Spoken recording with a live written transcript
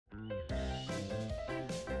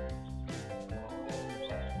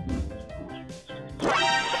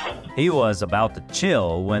He was about to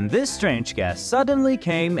chill when this strange guest suddenly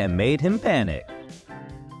came and made him panic.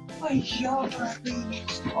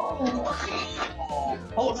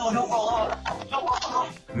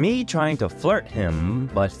 Me trying to flirt him,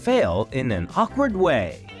 but fail in an awkward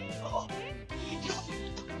way.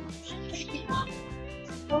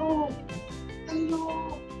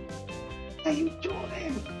 How you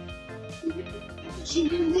doing?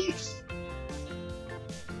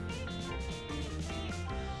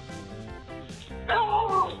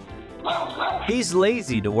 He's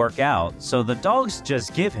lazy to work out, so the dogs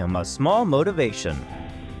just give him a small motivation.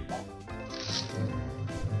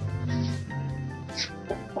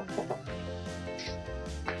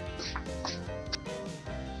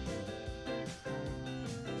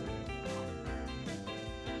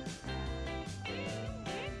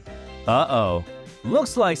 Uh-oh.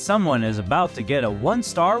 Looks like someone is about to get a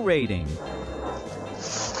 1-star rating.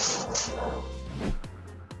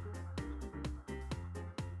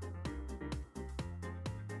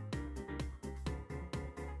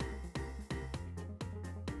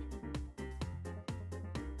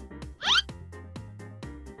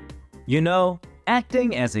 You know,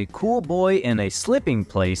 acting as a cool boy in a slipping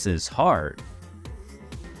place is hard.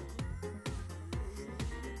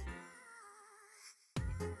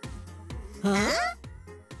 Huh?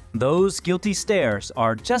 Those guilty stares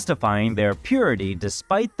are justifying their purity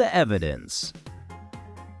despite the evidence.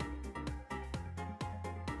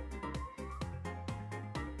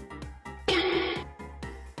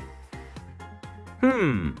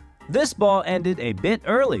 This ball ended a bit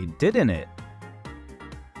early, didn't it?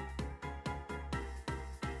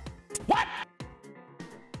 What?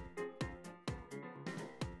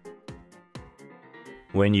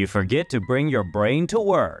 When you forget to bring your brain to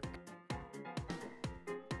work.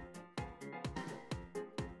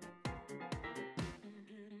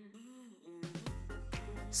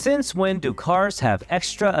 Since when do cars have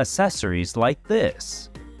extra accessories like this?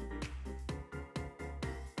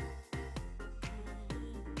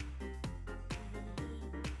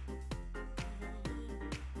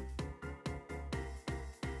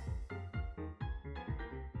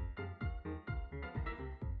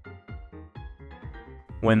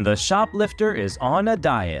 When the shoplifter is on a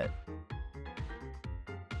diet.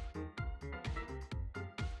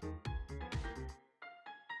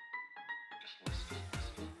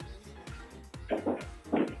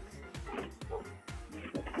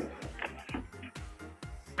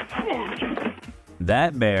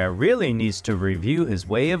 That bear really needs to review his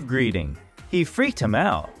way of greeting. He freaked him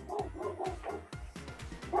out.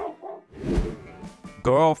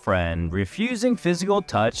 Girlfriend refusing physical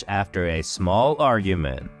touch after a small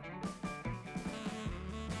argument.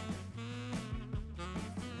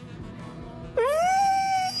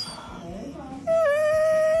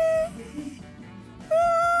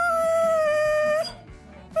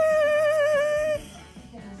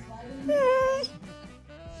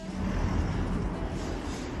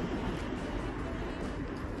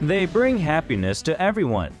 They bring happiness to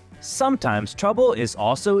everyone. Sometimes trouble is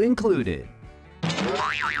also included.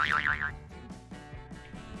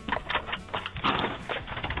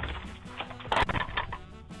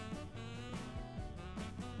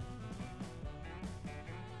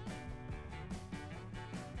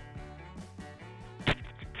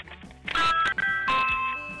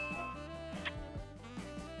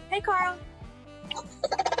 Hey, Carl.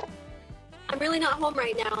 I'm really not home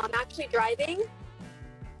right now. I'm actually driving.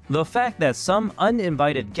 The fact that some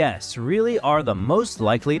uninvited guests really are the most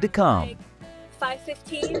likely to come. Like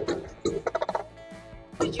 5:15.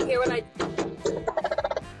 Did you hear what I...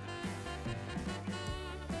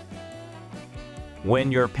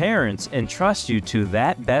 When your parents entrust you to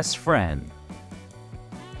that best friend.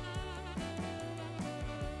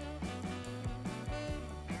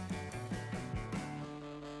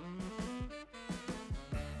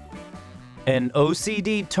 And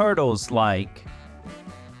OCD turtles like...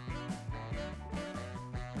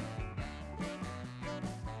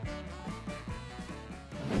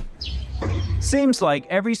 Seems like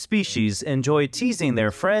every species enjoy teasing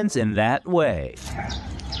their friends in that way.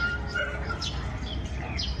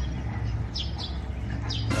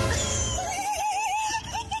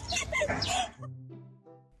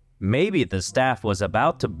 Maybe the staff was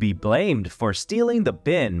about to be blamed for stealing the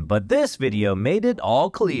bin, but this video made it all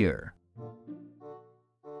clear.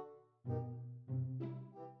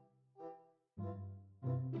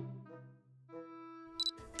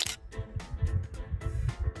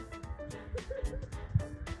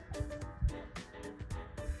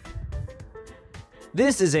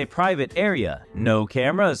 This is a private area. No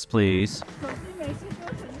cameras, please.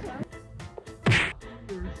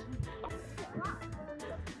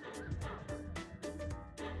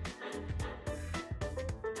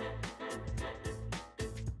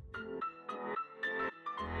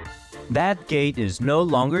 That gate is no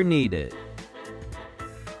longer needed.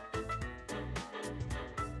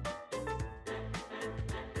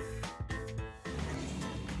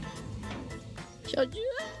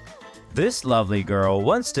 This lovely girl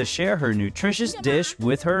wants to share her nutritious dish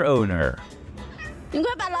with her owner. 你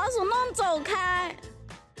快把老鼠弄走开！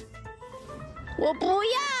我不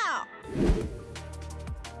要！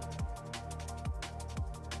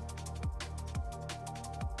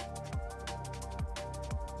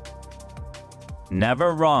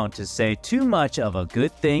 Never wrong to say too much of a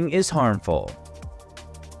good thing is harmful.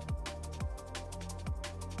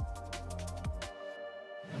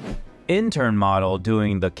 Intern model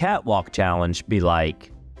doing the catwalk challenge be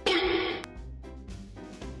like,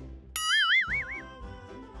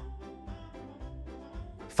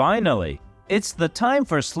 finally, it's the time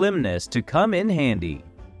for slimness to come in handy.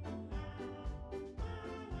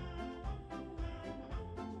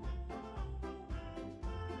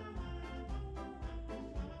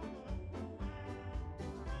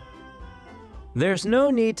 There's no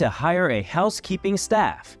need to hire a housekeeping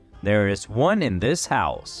staff. There is one in this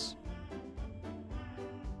house.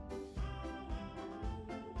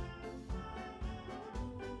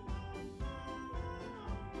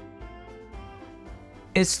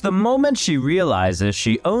 It's the moment she realizes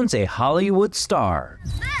she owns a Hollywood star.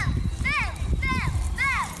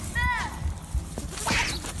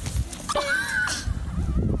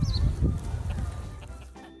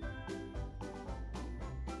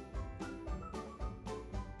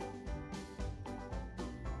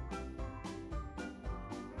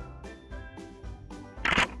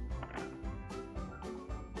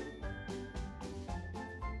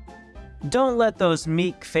 Don't let those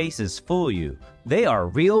meek faces fool you. They are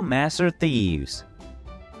real master thieves.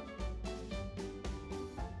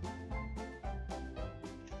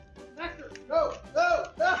 No, no,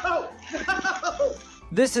 no, no!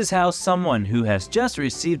 This is how someone who has just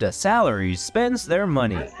received a salary spends their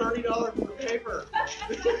money. That's $30 for paper.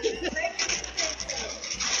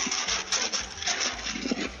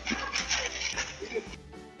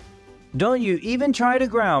 Don't you even try to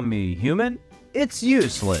ground me, human. It's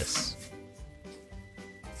useless.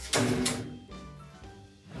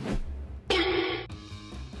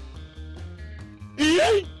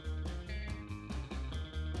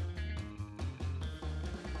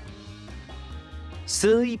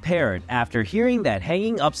 Silly parrot after hearing that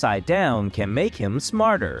hanging upside down can make him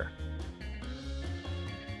smarter.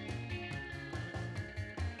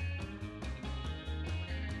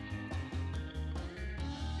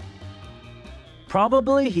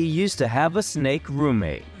 Probably he used to have a snake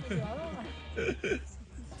roommate.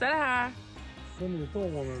 在哪？分你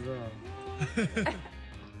动我们这儿。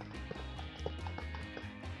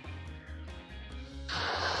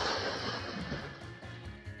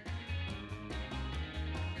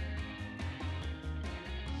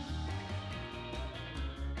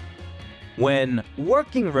When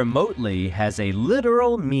working remotely has a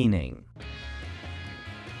literal meaning.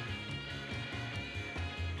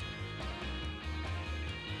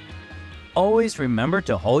 Always remember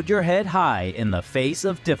to hold your head high in the face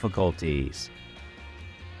of difficulties.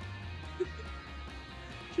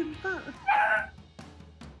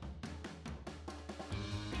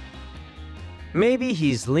 Maybe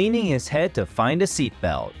he's leaning his head to find a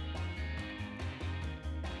seatbelt.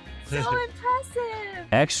 So impressive!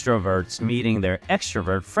 Extroverts meeting their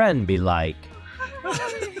extrovert friend be like,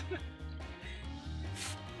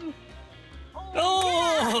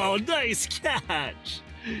 Oh, nice catch!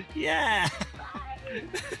 Yeah!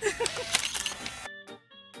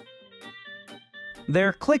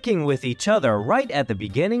 they're clicking with each other right at the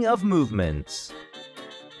beginning of movements.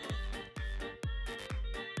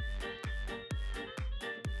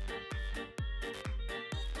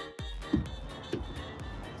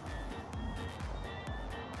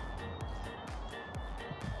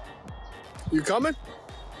 You coming?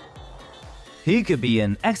 He could be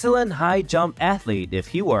an excellent high jump athlete if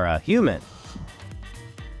he were a human.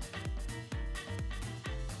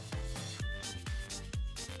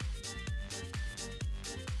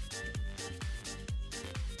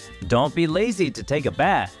 Don't be lazy to take a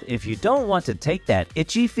bath if you don't want to take that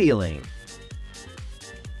itchy feeling.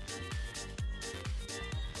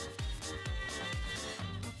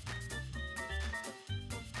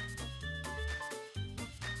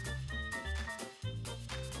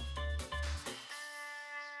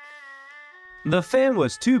 The fan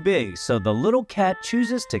was too big, so the little cat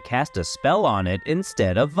chooses to cast a spell on it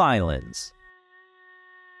instead of violence.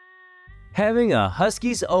 Having a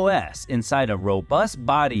husky's OS inside a robust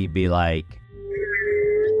body be like,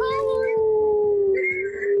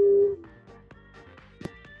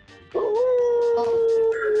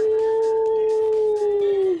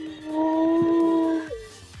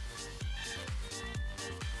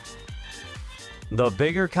 The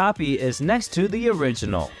bigger copy is next to the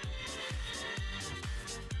original.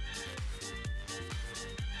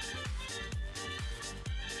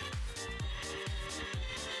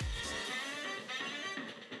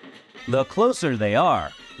 The closer they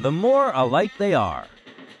are, the more alike they are.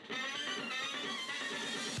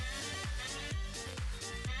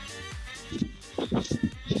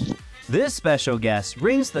 This special guest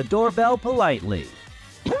rings the doorbell politely.